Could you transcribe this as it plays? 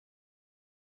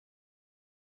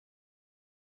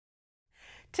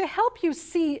To help you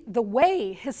see the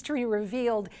way History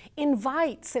Revealed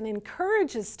invites and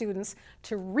encourages students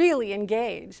to really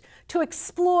engage, to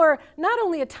explore not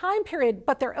only a time period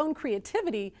but their own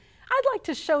creativity, I'd like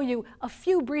to show you a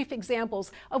few brief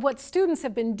examples of what students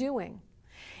have been doing.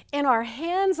 In our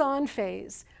hands-on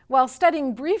phase, while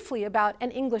studying briefly about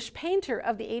an English painter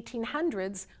of the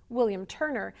 1800s, William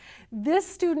Turner, this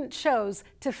student chose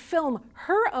to film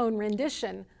her own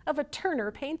rendition of a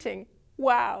Turner painting.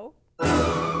 Wow!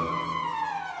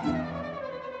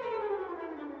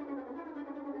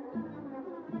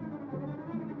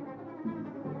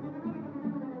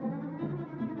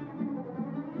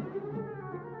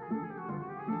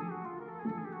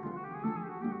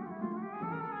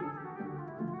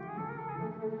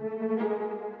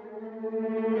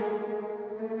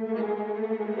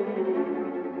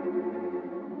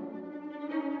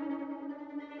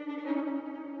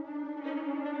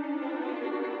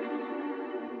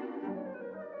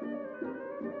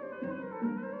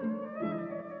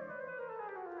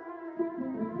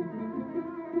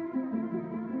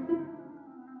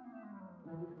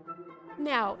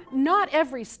 Now, not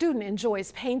every student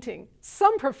enjoys painting.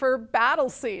 Some prefer battle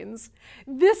scenes.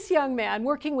 This young man,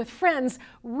 working with friends,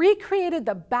 recreated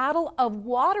the Battle of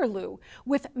Waterloo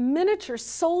with miniature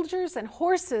soldiers and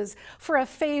horses for a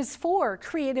Phase 4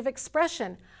 creative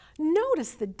expression.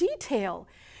 Notice the detail.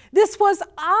 This was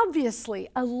obviously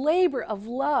a labor of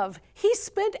love. He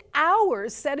spent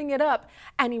hours setting it up,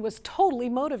 and he was totally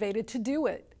motivated to do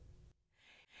it.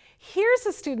 Here's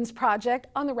a student's project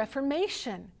on the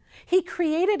Reformation. He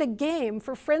created a game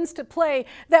for friends to play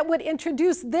that would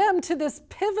introduce them to this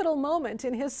pivotal moment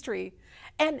in history.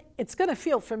 And it's going to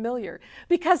feel familiar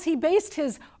because he based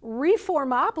his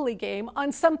Reformopoly game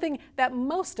on something that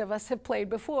most of us have played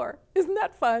before. Isn't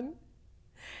that fun?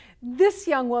 This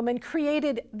young woman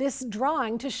created this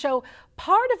drawing to show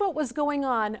part of what was going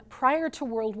on prior to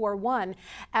World War I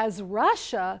as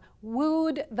Russia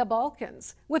wooed the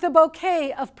Balkans with a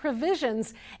bouquet of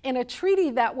provisions in a treaty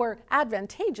that were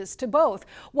advantageous to both,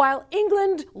 while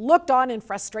England looked on in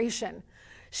frustration.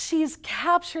 She's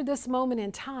captured this moment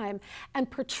in time and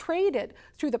portrayed it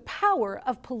through the power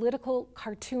of political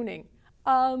cartooning.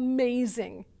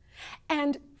 Amazing.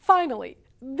 And finally,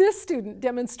 this student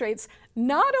demonstrates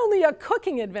not only a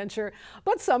cooking adventure,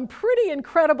 but some pretty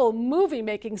incredible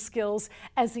movie-making skills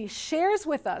as he shares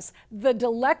with us the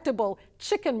delectable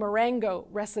chicken Marengo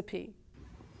recipe.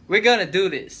 We're gonna do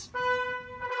this.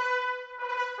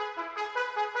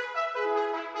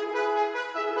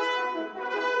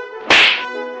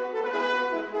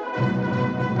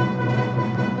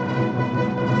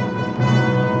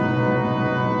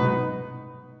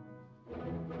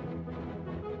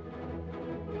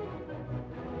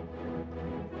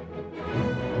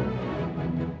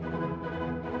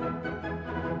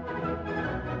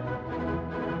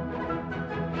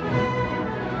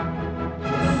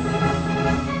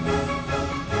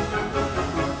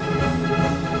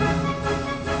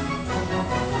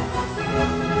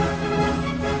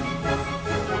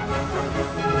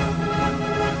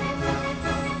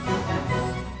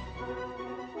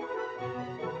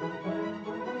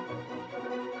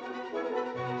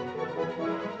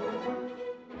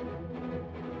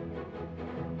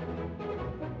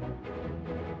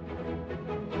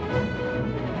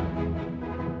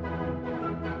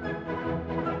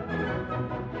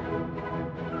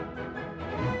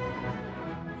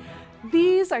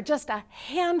 These are just a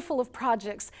handful of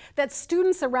projects that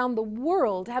students around the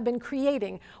world have been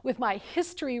creating with my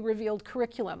History Revealed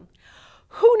curriculum.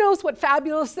 Who knows what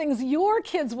fabulous things your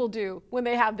kids will do when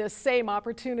they have this same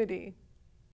opportunity?